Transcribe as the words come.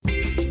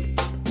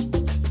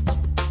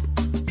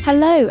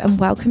Hello and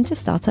welcome to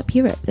Startup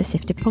Europe, the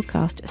Sifted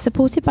podcast,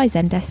 supported by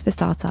Zendesk for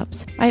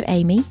Startups. I'm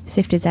Amy,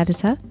 Sifted's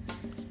editor.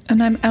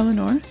 And I'm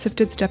Eleanor,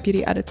 Sifted's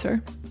deputy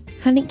editor.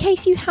 And in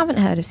case you haven't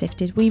heard of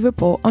Sifted, we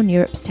report on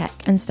Europe's tech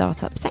and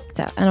startup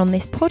sector. And on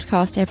this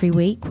podcast every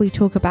week, we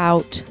talk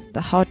about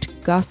the hot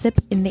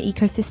gossip in the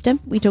ecosystem.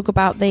 We talk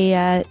about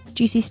the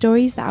juicy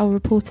stories that our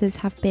reporters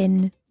have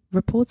been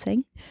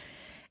reporting.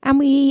 And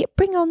we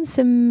bring on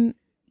some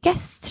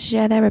guests to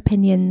share their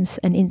opinions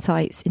and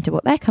insights into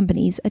what their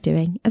companies are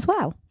doing as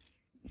well.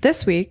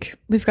 This week,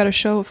 we've got a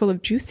show full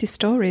of juicy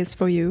stories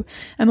for you,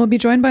 and we'll be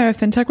joined by our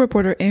fintech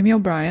reporter Amy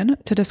O'Brien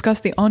to discuss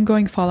the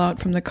ongoing fallout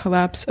from the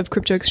collapse of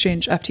crypto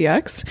exchange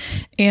FTX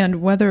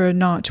and whether or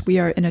not we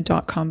are in a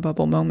dot-com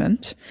bubble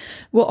moment.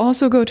 We'll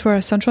also go to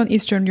our Central and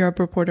Eastern Europe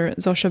reporter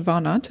Zosia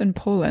Vanat in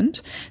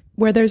Poland,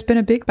 where there's been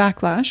a big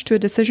backlash to a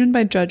decision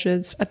by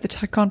judges at the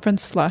tech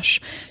conference Slush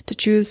to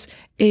choose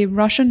a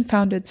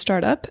Russian-founded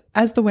startup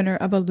as the winner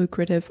of a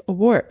lucrative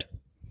award.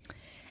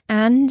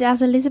 And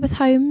as Elizabeth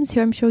Holmes,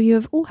 who I'm sure you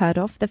have all heard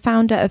of, the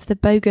founder of the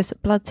bogus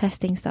blood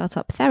testing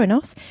startup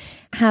Theranos,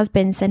 has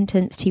been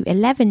sentenced to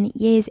 11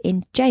 years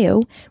in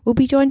jail, we'll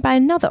be joined by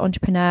another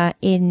entrepreneur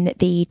in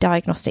the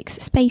diagnostics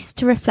space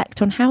to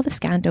reflect on how the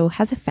scandal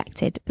has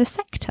affected the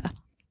sector.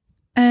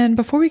 And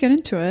before we get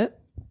into it,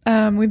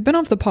 we've been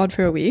off the pod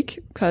for a week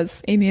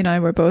because Amy and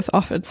I were both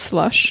off at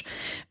Slush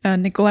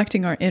and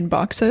neglecting our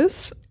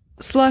inboxes.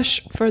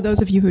 Slush, for those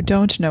of you who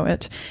don't know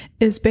it,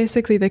 is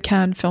basically the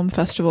Cannes Film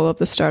Festival of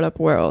the startup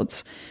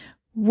worlds.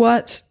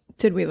 What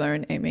did we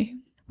learn, Amy?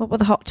 What were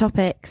the hot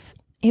topics?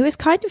 It was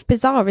kind of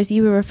bizarre as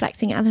you were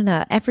reflecting,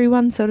 Eleanor.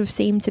 Everyone sort of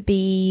seemed to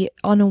be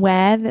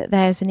unaware that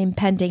there's an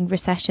impending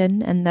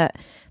recession and that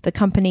the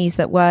companies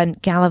that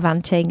weren't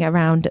gallivanting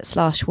around at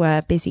Slush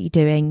were busy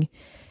doing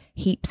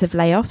heaps of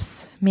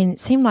layoffs. I mean,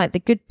 it seemed like the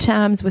good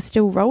terms were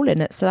still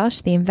rolling at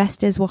Slush. The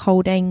investors were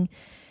holding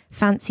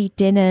fancy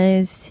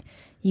dinners.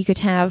 You could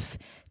have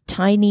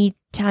tiny,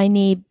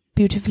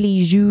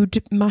 beautifully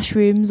jus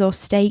mushrooms or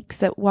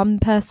steaks at one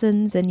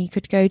person's, and you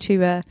could go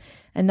to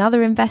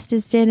another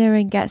investor's dinner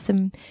and get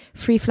some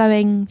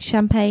free-flowing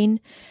champagne.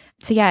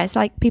 So yeah, it's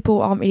like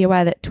people aren't really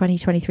aware that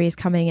 2023 is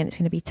coming and it's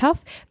going to be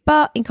tough.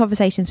 But in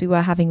conversations we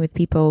were having with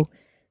people,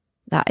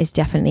 that is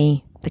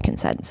definitely the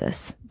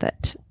consensus,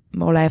 that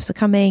more layoffs are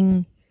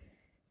coming,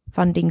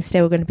 funding's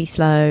still going to be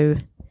slow,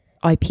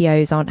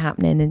 IPOs aren't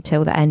happening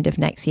until the end of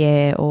next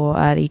year or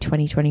early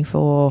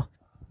 2024.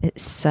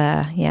 It's,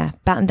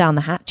 batten down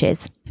the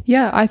hatches.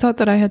 Yeah, I thought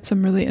that I had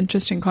some really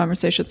interesting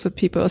conversations with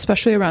people,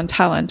 especially around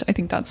talent. I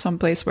think that's some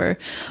place where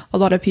a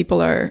lot of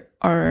people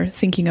are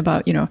thinking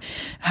about,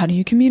 how do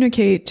you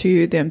communicate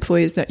to the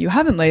employees that you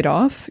haven't laid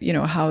off?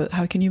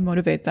 How can you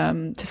motivate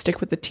them to stick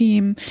with the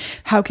team?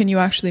 How can you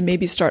actually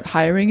maybe start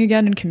hiring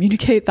again and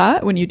communicate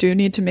that when you do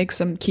need to make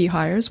some key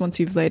hires once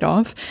you've laid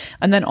off?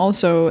 And then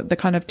also the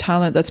kind of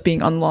talent that's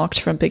being unlocked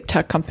from big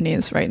tech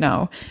companies right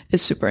now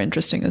is super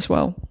interesting as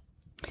well.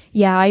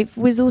 Yeah, I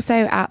was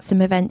also at some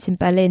events in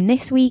Berlin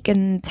this week,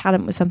 and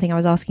talent was something I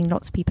was asking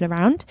lots of people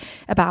around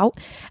about.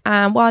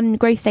 One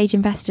growth stage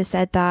investor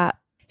said that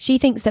she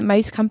thinks that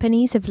most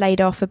companies have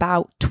laid off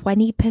about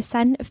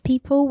 20% of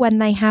people when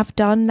they have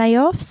done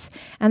layoffs,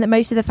 and that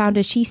most of the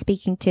founders she's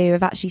speaking to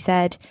have actually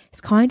said it's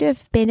kind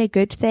of been a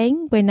good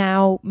thing. We're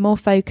now more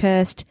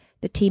focused.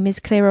 The team is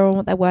clearer on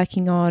what they're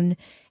working on.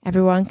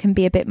 Everyone can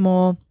be a bit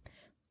more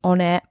on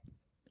it.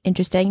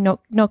 Interesting.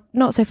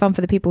 Not so fun for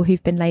the people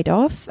who've been laid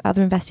off.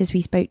 Other investors we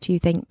spoke to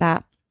think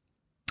that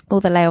all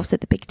the layoffs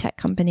at the big tech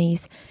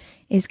companies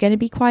is going to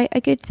be quite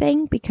a good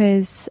thing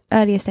because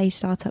earlier stage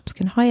startups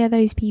can hire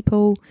those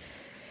people,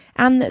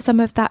 and that some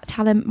of that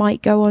talent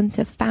might go on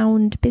to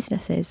found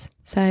businesses.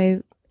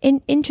 So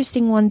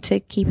interesting one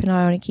to keep an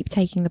eye on and keep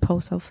taking the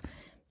pulse of.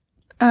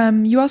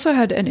 You also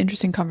had an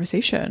interesting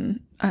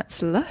conversation at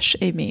Slush,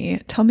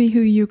 Amy. Tell me who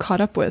you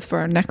caught up with for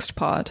our next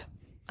pod.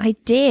 I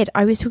did.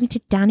 I was talking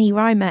to Danny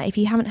Reimer. If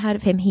you haven't heard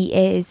of him, he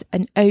is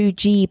an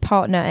OG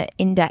partner at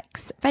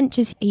Index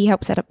Ventures. He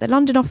helped set up the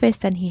London office,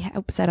 then he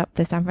helped set up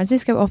the San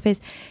Francisco office.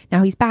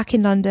 Now he's back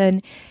in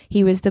London.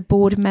 He was the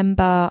board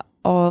member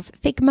of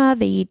Figma,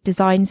 the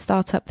design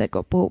startup that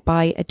got bought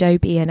by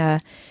Adobe in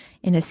a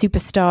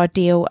superstar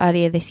deal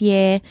earlier this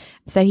year.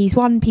 So he's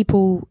one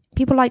people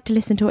like to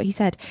listen to what he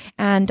said.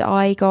 And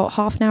I got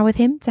half an hour with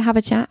him to have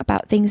a chat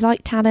about things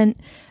like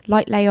talent,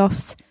 like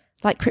layoffs,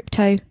 like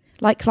crypto,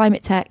 like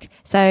climate tech.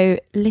 So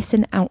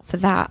listen out for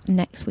that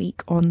next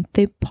week on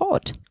the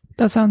pod.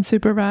 That sounds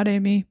super rad,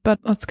 Amy, but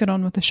let's get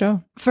on with the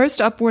show.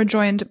 First up, we're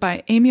joined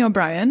by Amy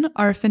O'Brien,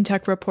 our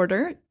fintech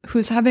reporter,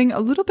 who's having a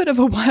little bit of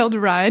a wild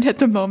ride at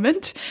the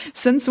moment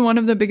since one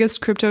of the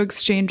biggest crypto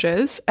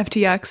exchanges,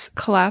 FTX,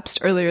 collapsed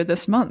earlier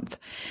this month.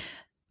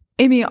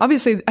 Amy,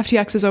 obviously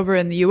FTX is over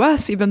in the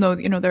US, even though,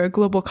 they're a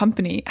global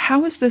company.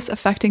 How is this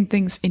affecting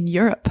things in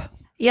Europe?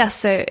 Yeah,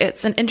 so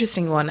it's an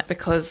interesting one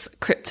because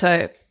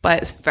crypto, by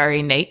its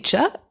very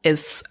nature,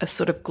 is a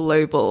sort of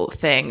global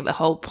thing. The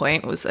whole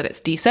point was that it's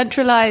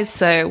decentralized.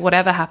 So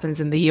whatever happens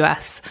in the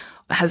US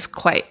has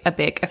quite a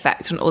big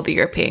effect on all the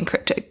European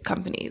crypto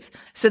companies.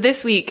 So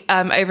this week,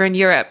 over in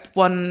Europe,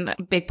 one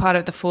big part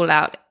of the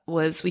fallout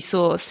was we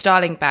saw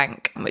Starling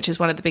Bank, which is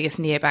one of the biggest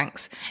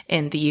neobanks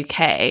in the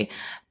UK,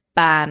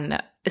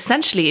 ban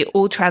essentially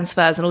all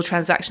transfers and all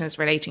transactions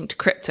relating to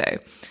crypto.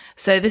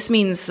 So this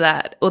means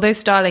that although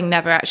Starling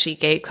never actually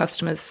gave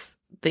customers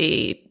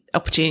the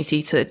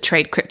opportunity to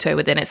trade crypto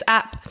within its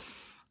app,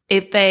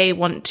 if they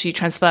want to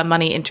transfer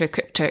money into a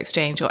crypto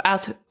exchange or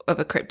out of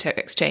a crypto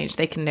exchange,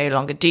 they can no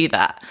longer do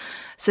that.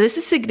 So this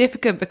is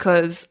significant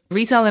because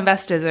retail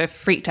investors are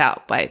freaked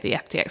out by the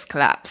FTX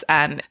collapse.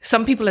 And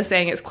some people are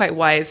saying it's quite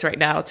wise right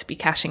now to be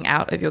cashing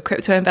out of your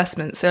crypto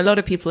investments. So a lot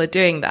of people are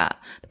doing that.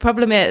 The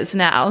problem is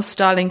now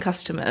Starling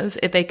customers,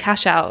 if they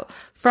cash out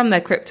from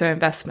their crypto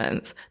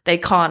investments, they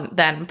can't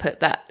then put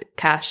that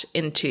cash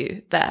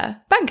into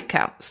their bank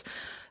accounts.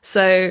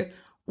 So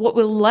what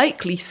we'll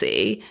likely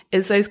see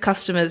is those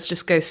customers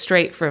just go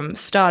straight from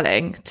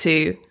Starling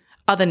to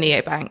other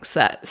neobanks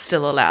that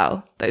still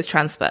allow those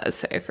transfers.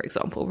 So, for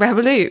example,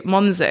 Revolut,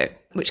 Monzo,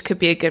 which could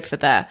be a good for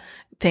their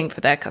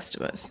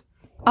customers.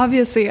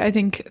 Obviously, I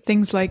think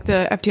things like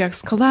the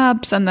FTX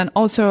collapse and then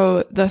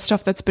also the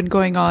stuff that's been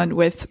going on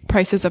with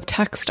prices of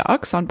tech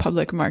stocks on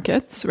public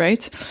markets,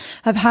 right,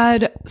 have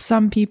had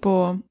some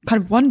people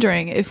kind of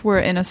wondering if we're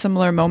in a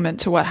similar moment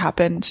to what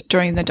happened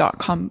during the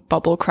dot-com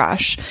bubble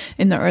crash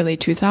in the early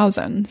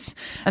 2000s.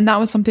 And that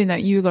was something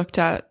that you looked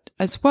at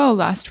as well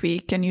last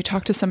week, and you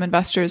talked to some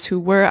investors who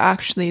were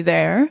actually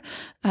there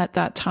at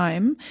that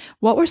time.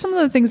 What were some of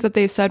the things that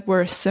they said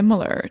were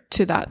similar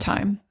to that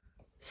time?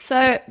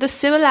 So the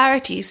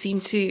similarities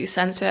seem to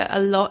center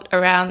a lot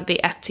around the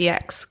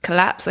FTX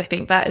collapse. I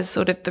think that is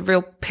sort of the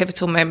real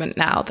pivotal moment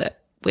now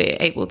that we're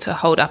able to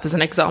hold up as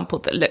an example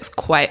that looks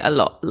quite a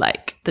lot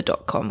like the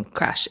dot-com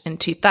crash in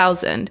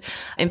 2000.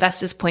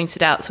 Investors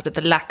pointed out sort of the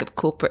lack of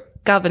corporate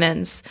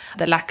governance,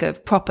 the lack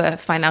of proper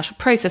financial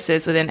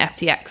processes within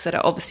FTX that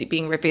are obviously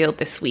being revealed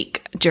this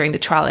week during the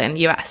trial in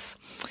the US.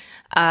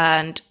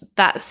 And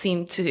that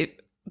seemed to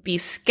be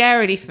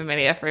scarily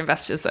familiar for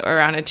investors that were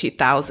around in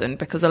 2000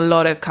 because a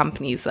lot of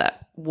companies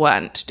that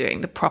weren't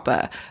doing the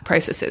proper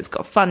processes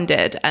got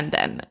funded and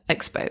then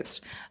exposed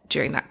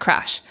during that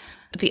crash.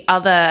 The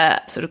other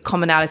sort of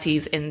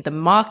commonalities in the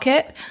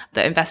market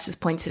that investors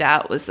pointed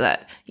out was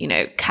that,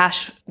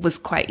 cash was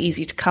quite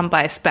easy to come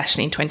by,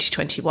 especially in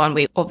 2021.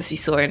 We obviously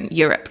saw in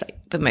Europe like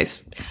the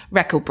most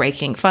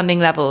record-breaking funding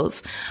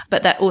levels,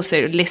 but that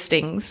also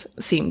listings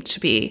seemed to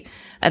be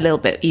a little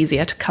bit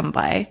easier to come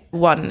by.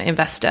 One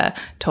investor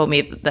told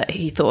me that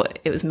he thought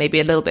it was maybe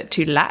a little bit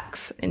too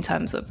lax in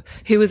terms of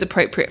who was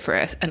appropriate for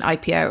an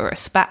IPO or a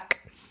SPAC.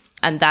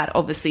 And that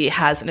obviously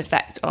has an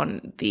effect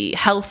on the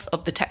health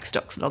of the tech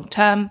stocks long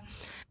term.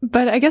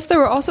 But I guess there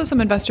were also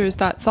some investors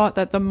that thought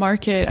that the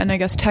market and I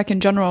guess tech in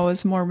general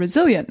was more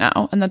resilient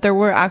now and that there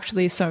were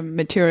actually some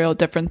material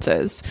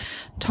differences.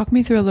 Talk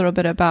me through a little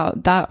bit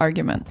about that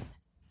argument.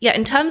 Yeah,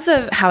 in terms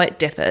of how it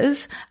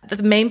differs,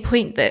 the main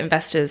point that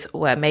investors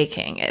were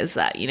making is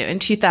that, in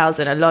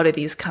 2000, a lot of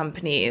these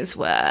companies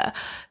were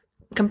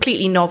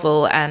completely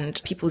novel and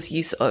people's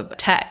use of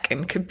tech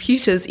and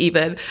computers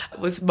even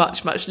was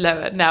much, much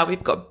lower. Now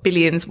we've got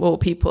billions more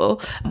people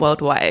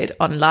worldwide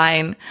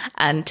online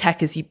and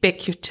tech is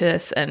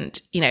ubiquitous and,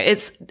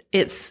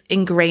 it's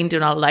ingrained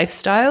in our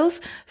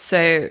lifestyles.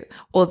 So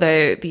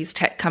although these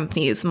tech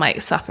companies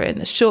might suffer in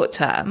the short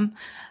term,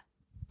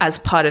 as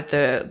part of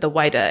the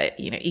wider,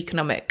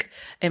 economic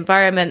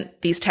environment,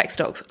 these tech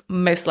stocks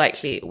most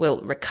likely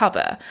will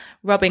recover.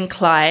 Robin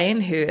Klein,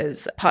 who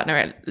is a partner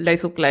at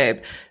Local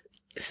Globe,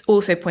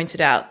 also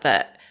pointed out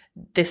that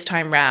this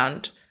time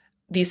round,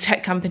 these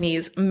tech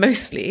companies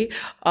mostly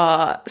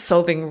are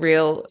solving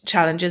real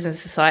challenges in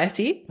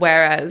society,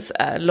 whereas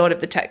a lot of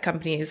the tech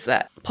companies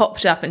that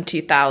popped up in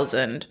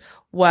 2000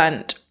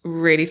 weren't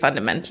really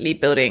fundamentally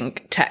building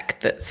tech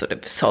that sort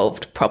of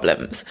solved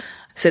problems.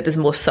 So there's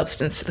more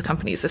substance to the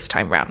companies this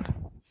time round.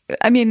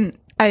 I mean,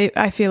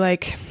 I feel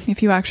like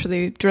if you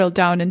actually drill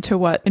down into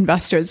what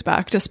investors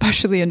backed,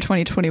 especially in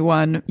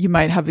 2021, you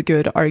might have a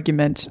good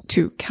argument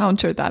to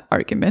counter that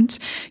argument,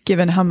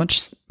 given how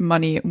much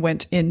money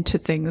went into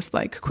things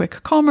like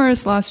quick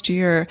commerce last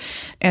year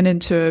and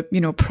into,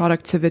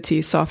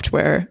 productivity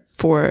software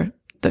for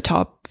the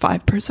top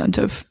 5%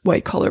 of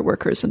white collar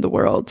workers in the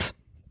world.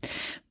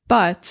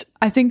 But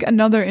I think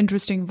another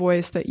interesting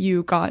voice that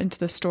you got into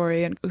the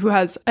story and who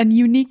has a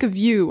unique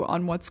view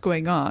on what's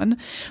going on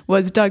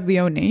was Doug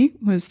Leone,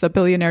 who's the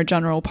billionaire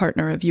general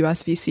partner of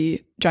US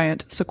VC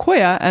giant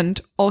Sequoia and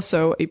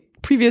also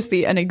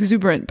previously an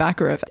exuberant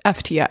backer of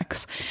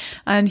FTX.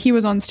 And he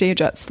was on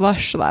stage at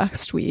Slush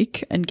last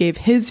week and gave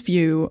his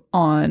view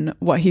on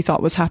what he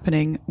thought was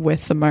happening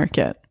with the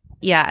market.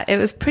 Yeah, it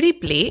was pretty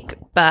bleak,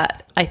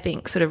 but I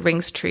think sort of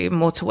rings true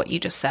more to what you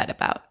just said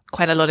about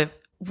quite a lot of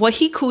what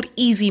he called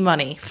easy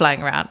money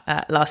flying around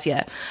last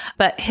year.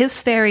 But his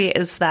theory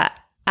is that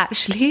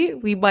actually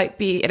we might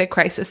be in a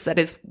crisis that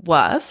is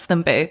worse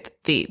than both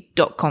the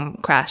dot-com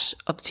crash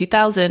of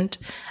 2000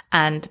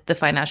 and the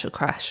financial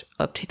crash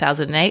of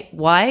 2008.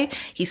 Why?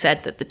 He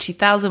said that the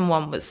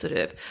 2001 was sort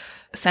of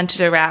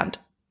centered around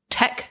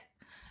tech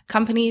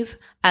companies,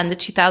 and the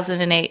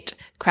 2008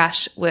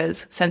 crash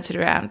was centered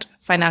around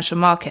financial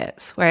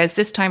markets. Whereas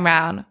this time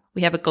round,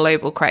 we have a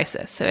global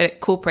crisis. So it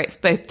incorporates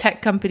both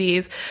tech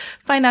companies,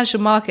 financial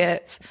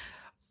markets,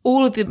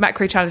 all of the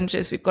macro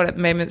challenges we've got at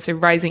the moment. So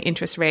rising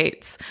interest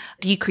rates,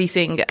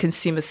 decreasing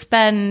consumer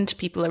spend,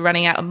 people are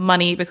running out of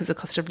money because the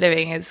cost of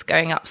living is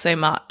going up so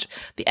much,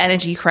 the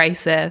energy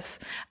crisis,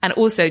 and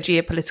also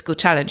geopolitical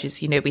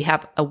challenges. We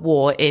have a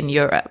war in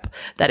Europe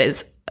that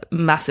is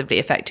massively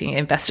affecting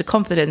investor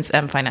confidence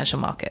and financial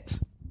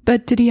markets.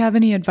 But did he have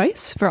any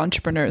advice for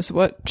entrepreneurs?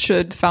 What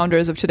should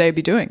founders of today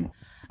be doing?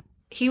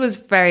 He was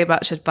very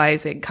much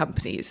advising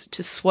companies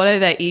to swallow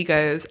their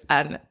egos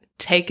and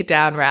take a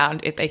down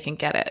round if they can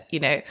get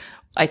it.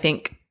 I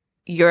think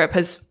Europe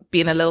has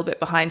been a little bit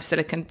behind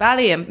Silicon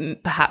Valley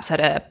and perhaps had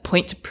a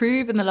point to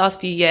prove in the last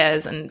few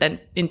years. And then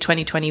in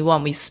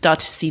 2021, we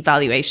started to see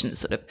valuations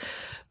sort of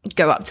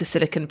go up to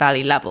Silicon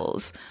Valley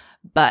levels.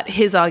 But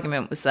his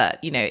argument was that,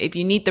 if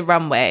you need the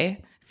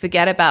runway,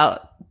 forget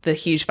about the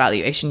huge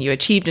valuation you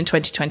achieved in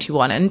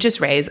 2021 and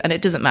just raise. And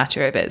it doesn't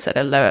matter if it's at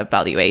a lower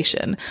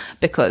valuation,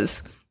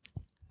 because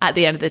at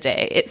the end of the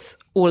day, it's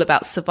all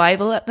about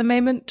survival at the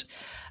moment.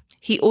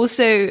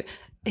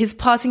 His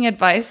parting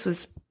advice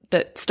was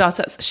that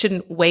startups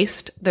shouldn't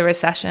waste the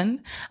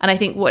recession. And I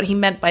think what he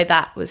meant by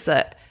that was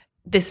that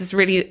this is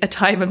really a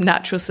time of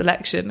natural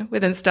selection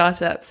within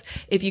startups.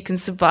 If you can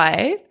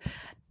survive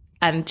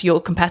and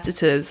your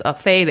competitors are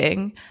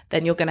failing,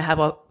 then you're going to have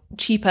a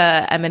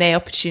cheaper M&A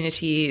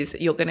opportunities.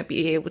 You're going to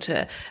be able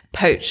to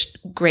poach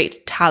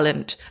great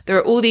talent. There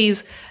are all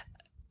these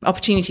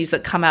opportunities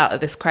that come out of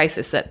this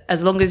crisis that,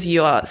 as long as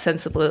you are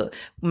sensible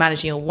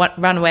managing your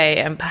runway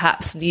and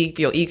perhaps leave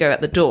your ego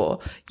at the door,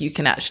 you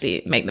can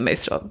actually make the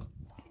most of.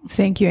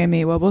 Thank you,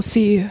 Amy. Well, we'll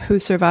see who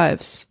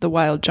survives the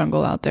wild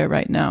jungle out there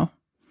right now.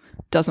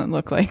 Doesn't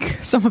look like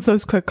some of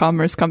those quick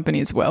commerce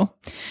companies will.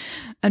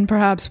 And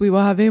perhaps we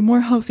will have a more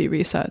healthy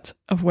reset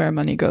of where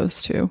money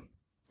goes to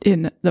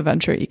in the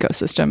venture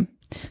ecosystem.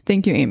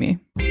 Thank you, Amy.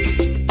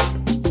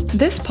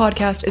 This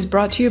podcast is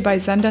brought to you by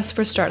Zendesk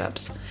for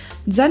Startups.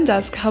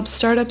 Zendesk helps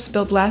startups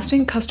build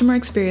lasting customer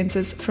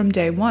experiences from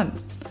day one.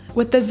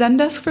 With the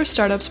Zendesk for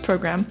Startups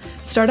program,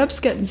 startups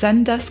get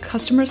Zendesk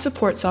customer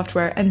support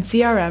software and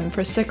CRM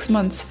for 6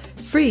 months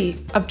free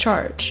of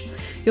charge.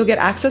 You'll get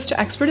access to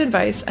expert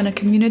advice and a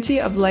community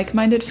of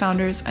like-minded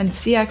founders and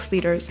CX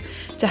leaders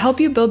to help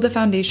you build the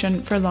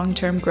foundation for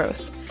long-term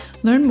growth.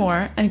 Learn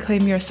more and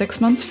claim your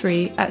 6 months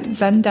free at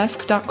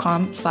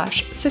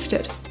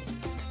zendesk.com/sifted.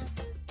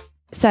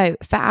 So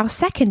for our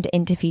second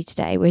interview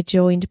today, we're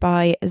joined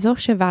by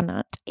Zosia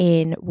Vanat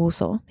in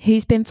Warsaw,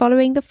 who's been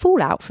following the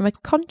fallout from a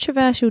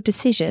controversial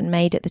decision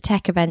made at the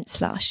tech event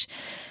Slush,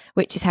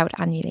 which is held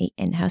annually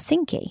in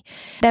Helsinki.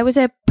 There was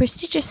a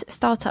prestigious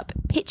startup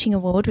pitching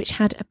award, which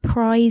had a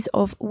prize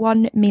of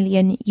 1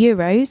 million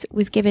euros,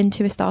 was given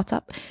to a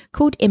startup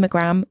called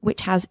Immigram,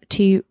 which has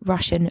 2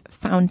 Russian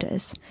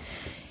founders.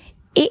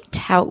 It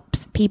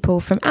helps people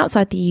from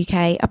outside the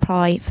UK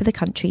apply for the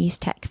country's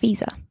tech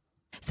visa.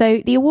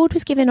 So the award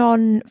was given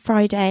on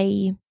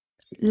Friday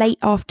late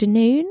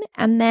afternoon,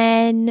 and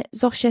then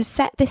Zosia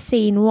set the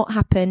scene. What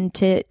happened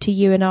to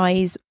you and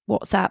I's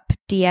WhatsApp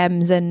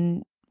DMs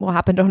and what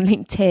happened on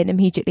LinkedIn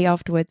immediately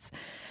afterwards?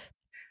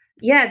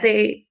 Yeah,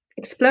 they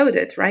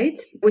exploded, right?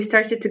 We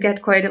started to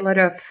get quite a lot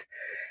of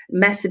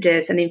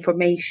messages and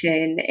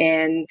information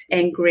and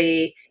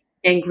angry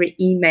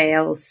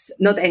emails,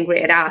 not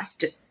angry at us,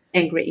 just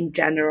angry in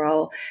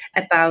general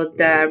about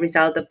the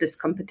result of this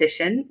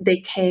competition. They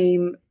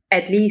came,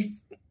 at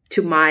least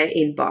to my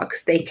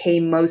inbox, they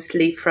came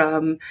mostly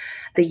from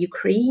the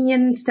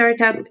Ukrainian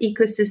startup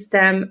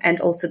ecosystem and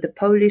also the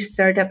Polish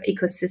startup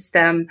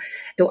ecosystem.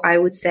 So I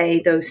would say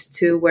those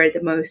two were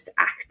the most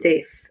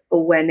active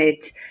when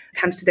it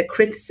comes to the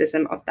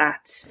criticism of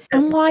that.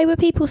 And why were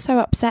people so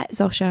upset,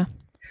 Zosia?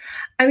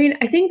 I mean,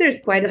 I think there's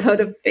quite a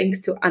lot of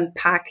things to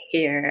unpack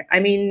here.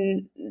 I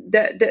mean,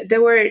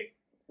 there were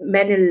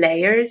many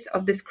layers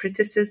of this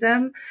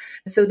criticism.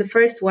 So the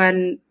first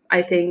one,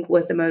 I think,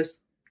 was the most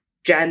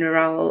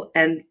general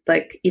and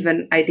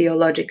even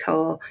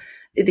ideological.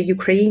 The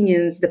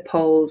Ukrainians, the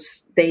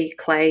Poles, they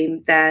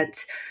claim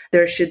that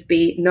there should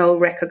be no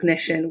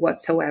recognition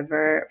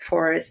whatsoever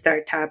for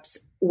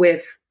startups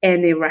with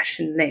any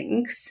Russian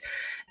links.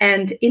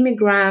 And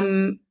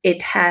Immigram,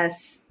 it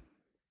has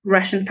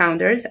Russian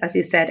founders, as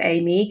you said,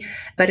 Amy,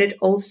 but it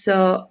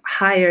also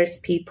hires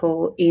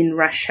people in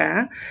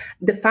Russia.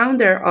 The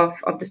founder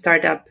of the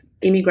startup,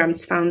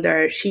 Immigram's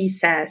founder, she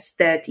says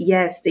that,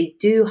 yes, they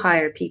do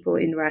hire people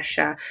in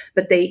Russia,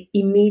 but they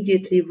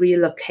immediately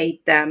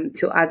relocate them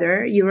to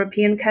other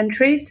European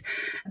countries.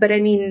 But I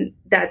mean,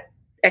 that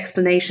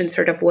explanation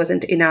sort of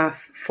wasn't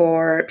enough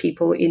for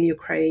people in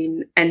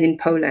Ukraine and in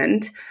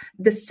Poland.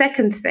 The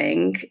second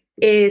thing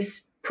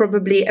is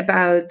probably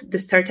about the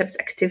startup's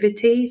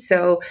activity.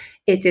 So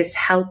it is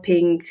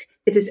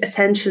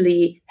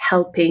essentially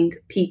helping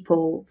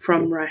people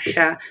from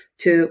Russia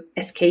to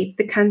escape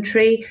the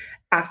country.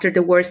 after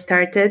the war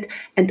started.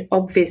 And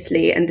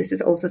obviously, and this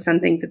is also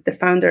something that the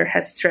founder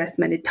has stressed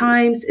many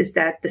times, is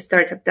that the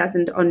startup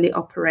doesn't only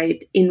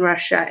operate in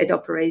Russia, it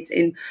operates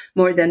in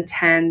more than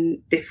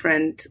 10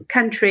 different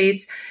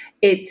countries.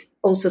 It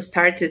also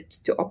started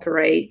to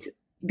operate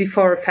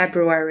before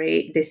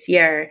February this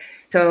year.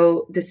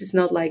 So this is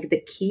not like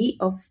the key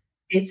of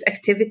its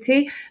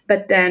activity,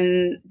 but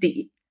then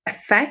the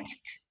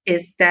effect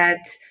is that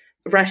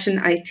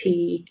Russian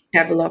IT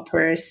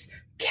developers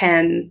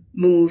can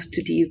move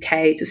to the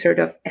UK to sort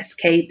of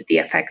escape the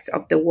effects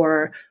of the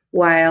war,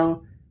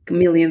 while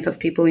millions of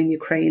people in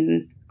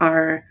Ukraine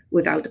are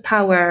without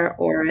power,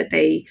 or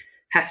they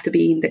have to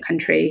be in the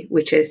country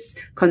which is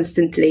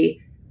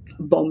constantly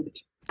bombed.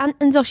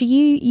 And Zosha,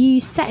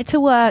 you set to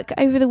work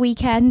over the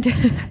weekend,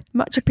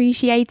 much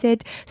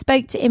appreciated.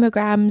 Spoke to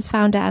Immigrams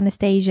founder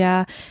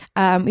Anastasia.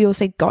 We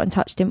also got in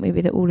touch, didn't we,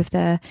 with all of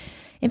the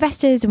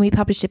investors, and we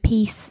published a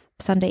piece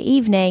Sunday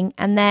evening.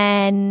 And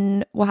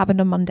then what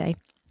happened on Monday?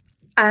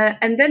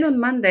 And then on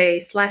Monday,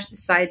 Slash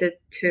decided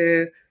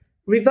to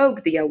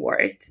revoke the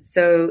award.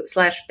 So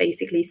Slash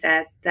basically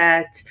said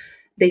that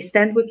they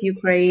stand with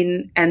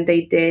Ukraine and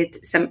they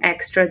did some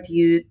extra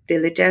due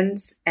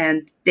diligence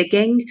and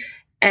digging.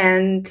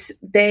 And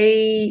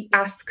they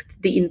asked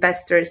the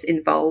investors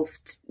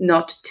involved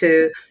not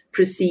to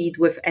proceed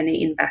with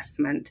any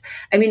investment.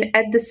 I mean,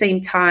 at the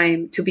same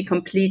time, to be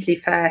completely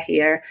fair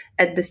here,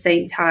 at the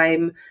same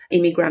time,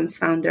 Immigrams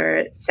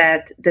founder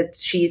said that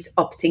she's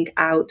opting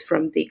out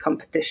from the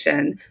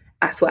competition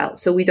as well.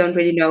 So we don't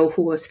really know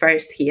who was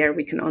first here.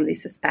 We can only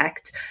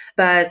suspect.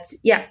 But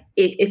yeah,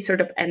 it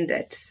sort of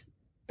ended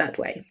that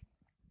way.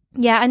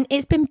 Yeah, and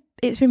it's been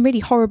really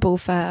horrible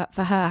for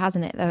her,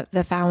 hasn't it?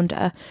 The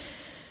founder.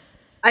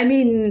 I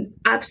mean,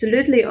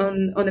 absolutely.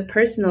 On a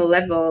personal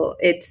level,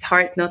 it's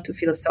hard not to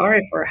feel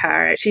sorry for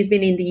her. She's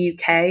been in the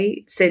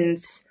UK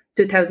since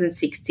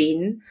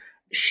 2016.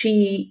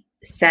 She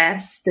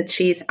says that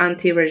she's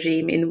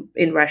anti-regime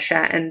in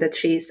Russia and that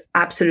she's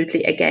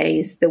absolutely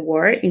against the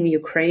war in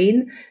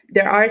Ukraine.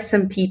 There are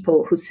some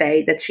people who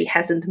say that she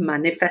hasn't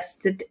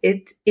manifested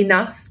it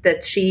enough,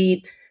 that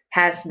she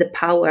has the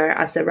power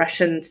as a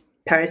Russian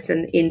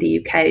person in the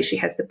UK. She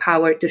has the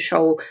power to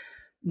show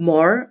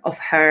more of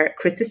her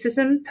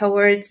criticism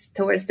towards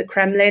the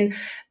Kremlin.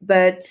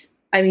 But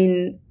I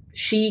mean,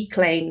 she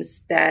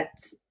claims that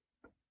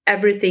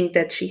everything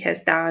that she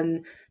has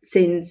done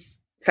since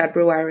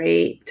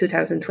February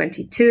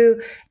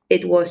 2022,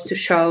 it was to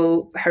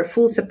show her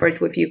full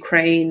support with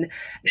Ukraine.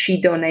 She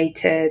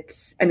donated,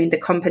 I mean, the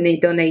company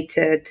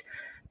donated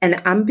an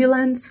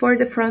ambulance for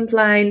the front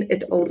line.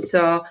 It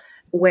also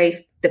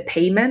waived the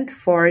payment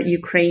for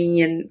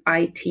Ukrainian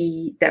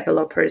IT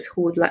developers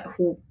who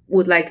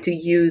would like to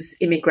use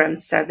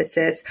Immigrams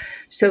services.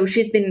 So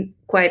she's been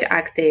quite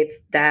active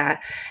there.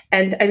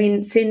 And I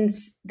mean,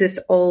 since this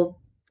all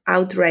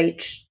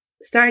outrage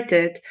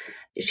started,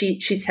 she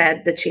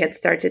said that she had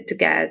started to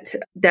get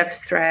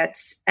death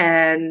threats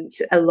and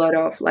a lot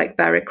of like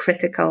very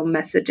critical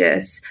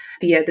messages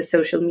via the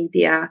social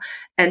media.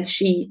 And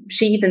she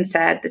even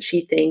said that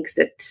she thinks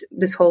that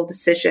this whole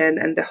decision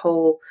and the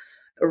whole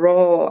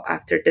row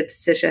after the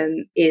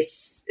decision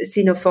is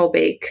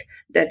xenophobic,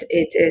 that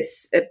it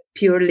is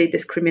purely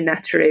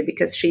discriminatory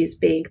because she's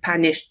being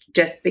punished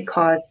just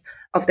because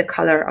of the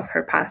color of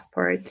her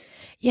passport.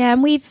 Yeah,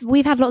 and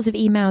we've had lots of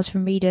emails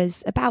from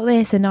readers about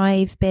this, and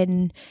I've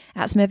been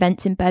at some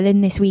events in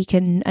Berlin this week,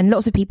 and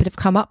lots of people have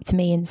come up to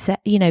me and said,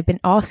 been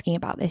asking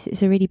about this.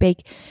 It's a really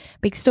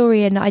big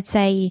story, and I'd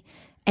say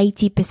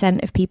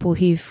 80% of people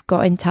who've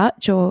got in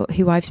touch or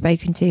who I've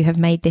spoken to have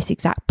made this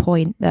exact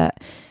point,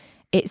 that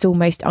it's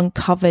almost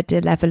uncovered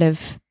a level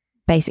of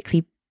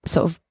basically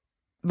sort of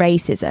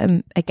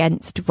racism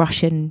against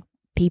Russian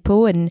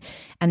people, and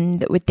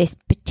with this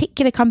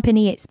particular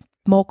company, it's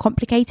more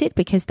complicated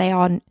because they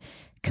aren't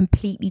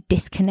completely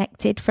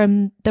disconnected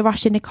from the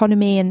Russian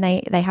economy, and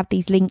they have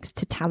these links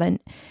to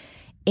talent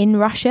in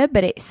Russia,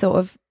 but it's sort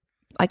of,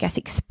 I guess,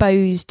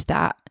 exposed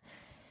that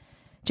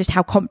just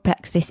how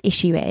complex this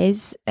issue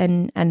is,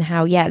 and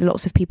how, yeah,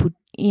 lots of people,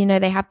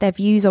 they have their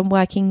views on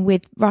working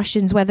with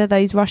Russians, whether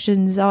those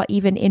Russians are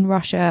even in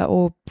Russia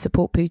or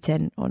support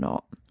Putin or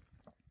not.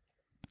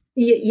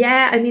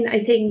 Yeah, I mean, I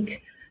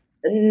think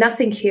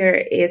nothing here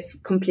is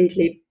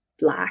completely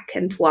black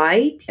and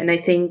white. And I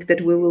think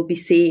that we will be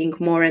seeing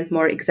more and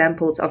more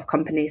examples of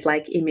companies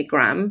like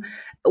Immigram,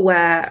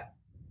 where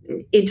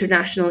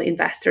international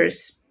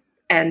investors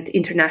and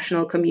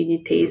international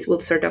communities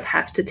will sort of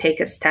have to take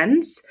a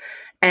stance.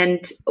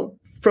 And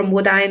from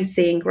what I'm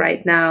seeing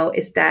right now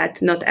is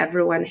that not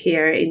everyone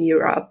here in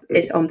Europe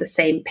is on the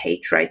same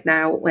page right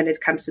now when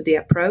it comes to the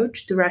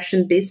approach to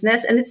Russian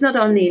business. And it's not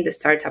only in the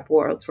startup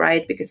world,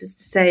 right? Because it's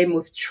the same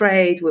with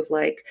trade, with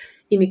like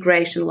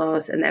immigration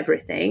laws and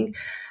everything.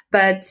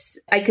 But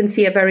I can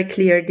see a very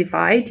clear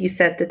divide. You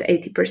said that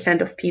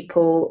 80% of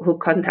people who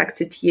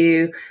contacted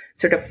you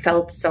sort of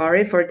felt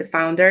sorry for the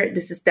founder.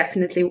 This is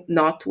definitely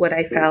not what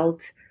I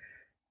felt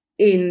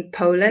in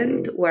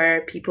Poland,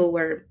 where people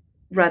were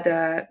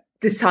rather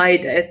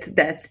decided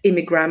that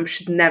immigrants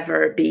should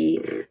never be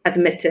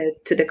admitted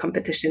to the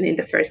competition in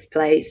the first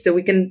place. So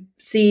we can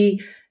see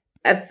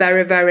a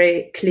very,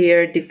 very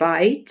clear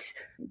divide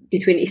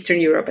between Eastern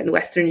Europe and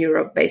Western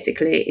Europe,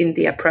 basically, in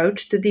the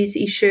approach to these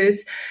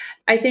issues.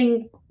 I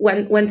think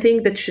one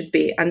thing that should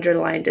be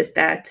underlined is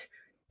that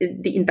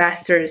the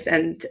investors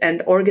and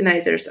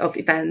organizers of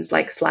events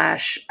like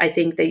Slash, I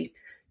think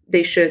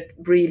they should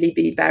really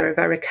be very,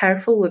 very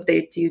careful with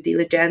their due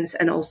diligence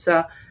and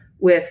also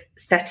with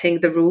setting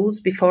the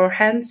rules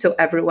beforehand so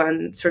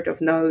everyone sort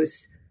of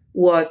knows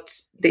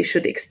what they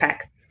should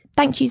expect.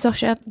 Thank you,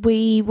 Zosha.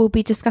 We will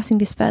be discussing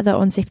this further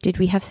on Sifted.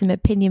 We have some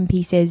opinion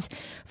pieces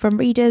from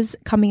readers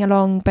coming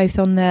along, both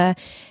on the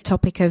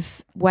topic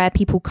of where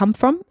people come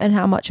from and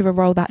how much of a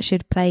role that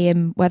should play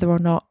in whether or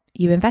not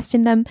you invest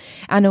in them,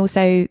 and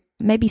also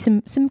maybe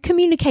some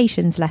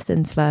communications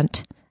lessons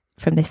learnt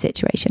from this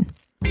situation.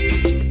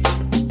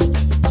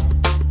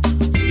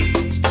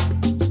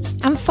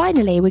 And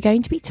finally, we're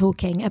going to be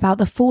talking about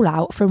the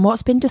fallout from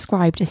what's been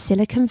described as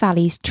Silicon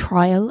Valley's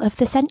trial of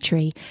the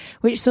century,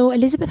 which saw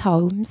Elizabeth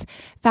Holmes,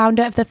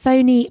 founder of the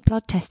phony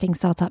blood testing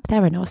startup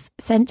Theranos,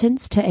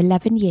 sentenced to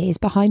 11 years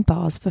behind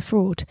bars for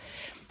fraud.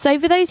 So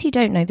for those who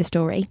don't know the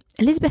story,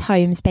 Elizabeth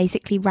Holmes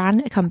basically ran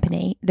a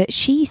company that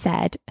she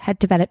said had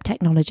developed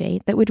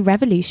technology that would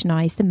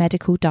revolutionise the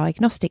medical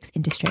diagnostics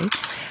industry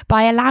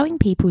by allowing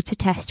people to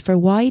test for a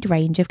wide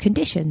range of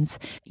conditions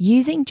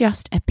using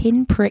just a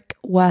pinprick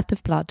worth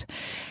of blood.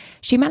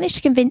 She managed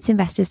to convince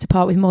investors to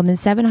part with more than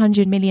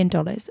 $700 million,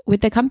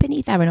 with the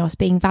company Theranos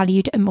being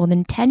valued at more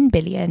than $10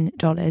 billion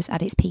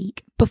at its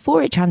peak,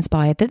 before it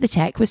transpired that the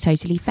tech was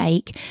totally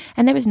fake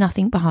and there was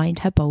nothing behind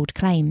her bold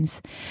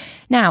claims.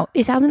 Now,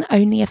 this hasn't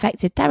only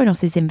affected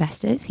Theranos'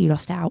 investors who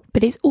lost out,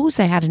 but it's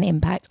also had an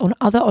impact on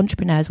other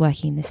entrepreneurs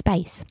working in the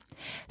space.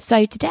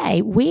 So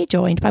today, we're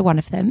joined by one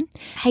of them,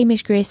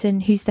 Hamish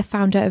Grierson, who's the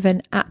founder of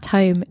an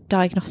at-home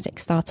diagnostic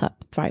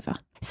startup, Thriver.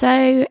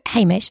 So,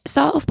 Hamish,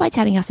 start off by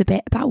telling us a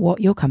bit about what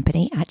your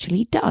company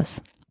actually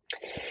does.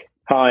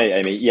 Hi,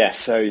 Amy. Yes,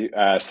 so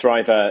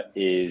Thriver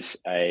is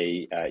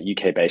a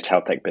UK-based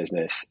health tech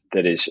business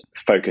that is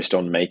focused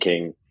on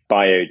making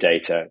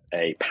biodata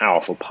a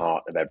powerful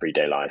part of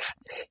everyday life.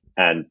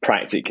 And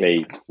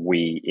practically,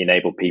 we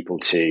enable people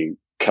to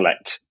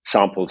collect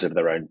samples of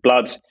their own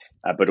blood,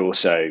 but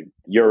also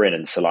urine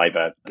and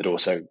saliva that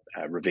also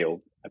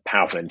reveal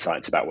powerful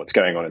insights about what's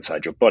going on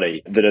inside your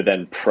body that are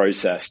then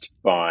processed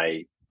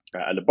by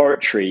a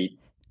laboratory,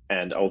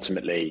 and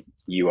ultimately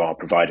you are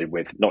provided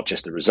with not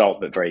just the result,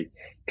 but very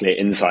clear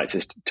insights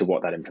as to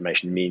what that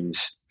information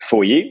means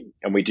for you.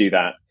 And we do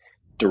that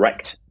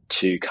direct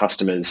to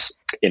customers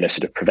in a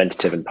sort of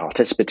preventative and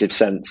participative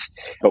sense,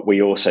 but we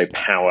also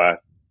power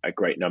a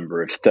great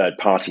number of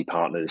third-party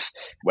partners,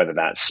 whether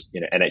that's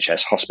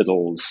NHS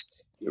hospitals,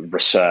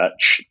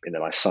 research in the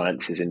life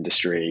sciences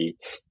industry,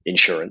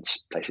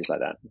 insurance, places like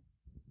that.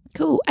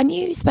 Cool. And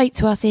you spoke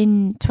to us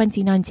in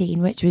 2019,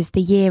 which was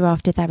the year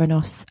after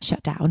Theranos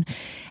shut down.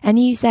 And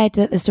you said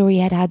that the story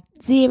had had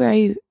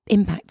zero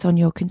impact on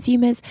your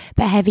consumers,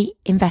 but heavy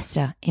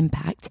investor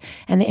impact,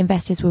 and that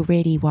investors were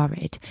really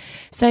worried.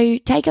 So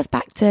take us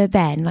back to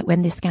then, like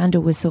when this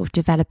scandal was sort of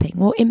developing.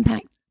 What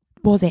impact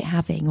was it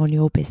having on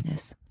your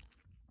business?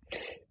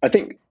 I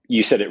think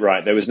you said it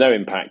right. There was no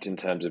impact in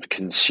terms of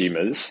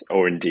consumers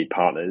or indeed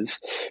partners,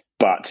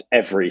 but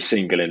every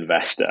single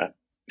investor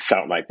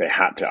felt like they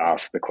had to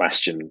ask the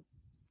question,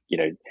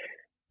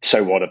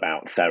 so what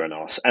about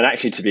Theranos? And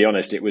actually, to be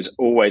honest, it was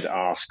always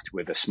asked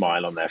with a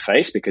smile on their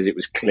face because it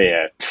was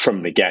clear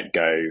from the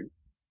get-go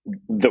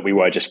that we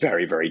were just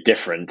very, very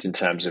different in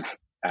terms of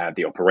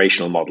the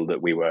operational model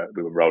that we were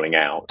rolling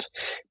out.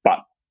 But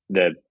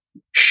the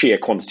sheer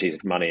quantities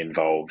of money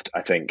involved,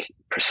 I think,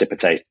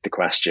 precipitated the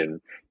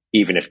question,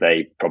 even if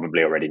they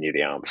probably already knew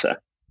the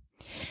answer.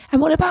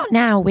 And what about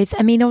now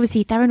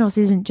obviously Theranos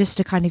isn't just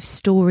a kind of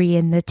story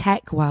in the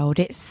tech world.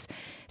 It's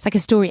like a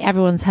story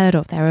everyone's heard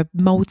of. There are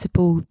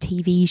multiple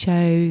TV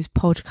shows,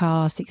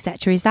 podcasts,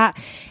 etc. Is that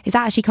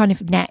actually kind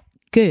of net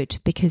good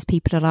because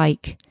people are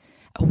like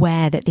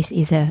aware that this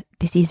is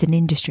an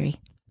industry?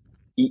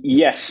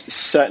 Yes,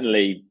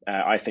 certainly.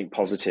 I think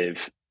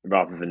positive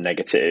rather than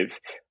negative.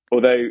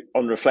 Although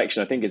on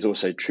reflection, I think it's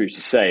also true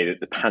to say that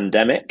the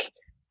pandemic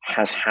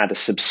has had a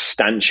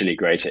substantially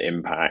greater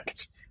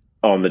impact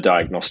on the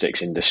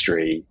diagnostics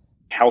industry.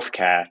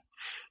 Healthcare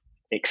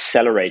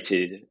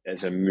accelerated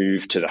as a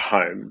move to the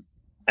home,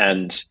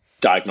 and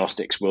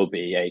diagnostics will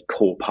be a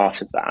core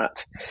part of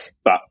that.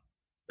 But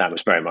that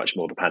was very much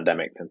more the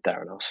pandemic than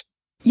Theranos.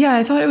 Yeah,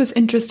 I thought it was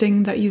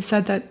interesting that you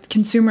said that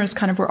consumers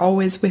kind of were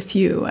always with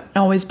you,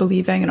 always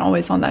believing and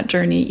always on that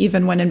journey,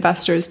 even when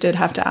investors did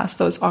have to ask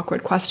those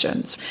awkward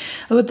questions.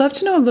 I would love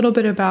to know a little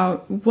bit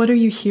about what are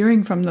you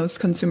hearing from those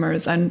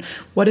consumers and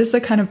what is the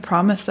kind of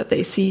promise that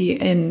they see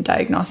in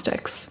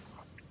diagnostics?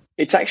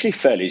 It's actually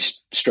fairly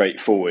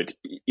straightforward.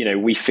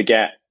 We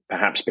forget,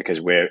 perhaps because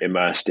we're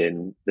immersed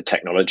in the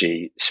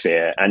technology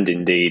sphere and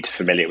indeed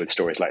familiar with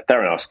stories like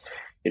Theranos,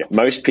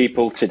 most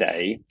people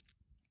today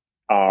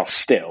are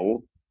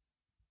still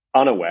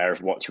unaware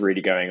of what's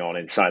really going on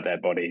inside their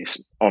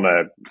bodies on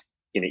a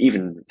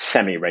even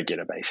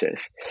semi-regular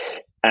basis.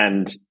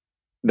 And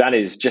that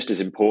is just as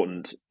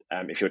important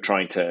if you're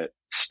trying to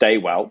stay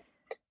well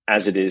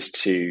as it is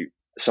to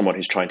someone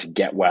who's trying to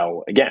get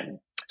well again.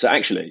 So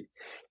actually,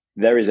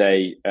 there is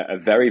a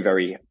very,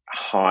 very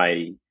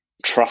high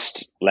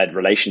trust-led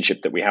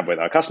relationship that we have with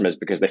our customers,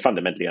 because they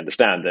fundamentally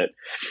understand that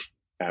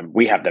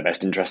we have their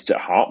best interests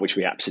at heart, which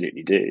we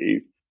absolutely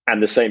do.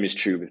 And the same is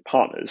true with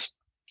partners.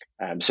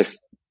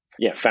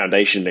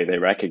 Foundationally, they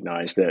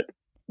recognize that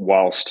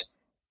whilst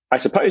I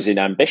suppose in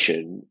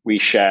ambition, we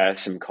share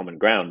some common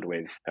ground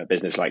with a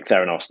business like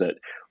Theranos that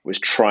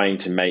was trying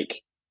to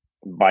make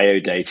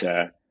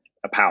biodata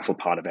a powerful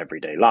part of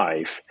everyday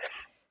life.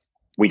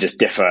 We just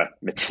differ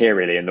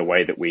materially in the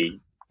way that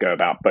we go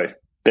about both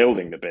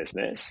building the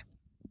business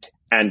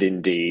and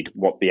indeed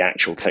what the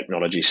actual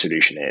technology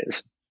solution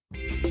is.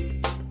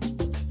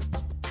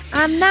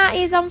 And that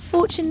is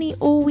unfortunately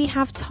all we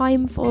have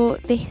time for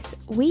this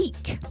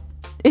week.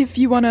 If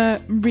you want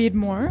to read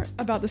more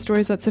about the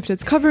stories that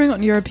Sifted's covering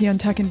on European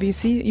tech and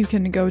VC, you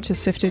can go to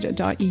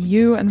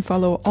sifted.eu and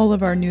follow all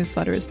of our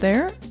newsletters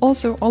there.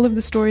 Also, all of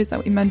the stories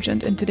that we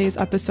mentioned in today's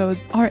episode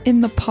are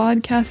in the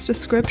podcast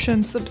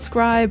description.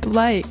 Subscribe,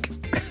 like.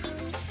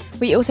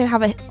 We also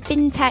have a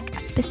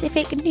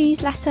fintech-specific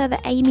newsletter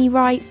that Amy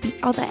writes, the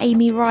other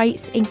Amy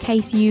writes, in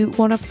case you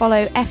want to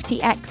follow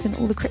FTX and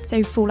all the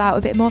crypto fallout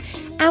a bit more.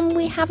 And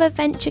we have a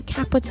venture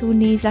capital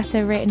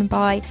newsletter written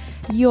by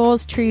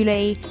yours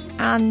truly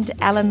and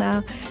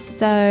Eleanor.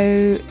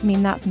 So,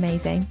 that's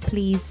amazing.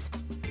 Please,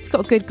 it's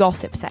got a good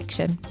gossip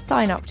section.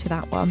 Sign up to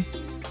that one.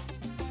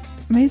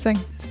 Amazing.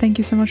 Thank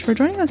you so much for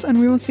joining us, and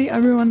we will see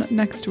everyone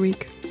next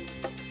week.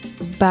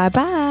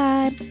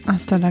 Bye-bye.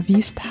 Hasta la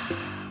vista.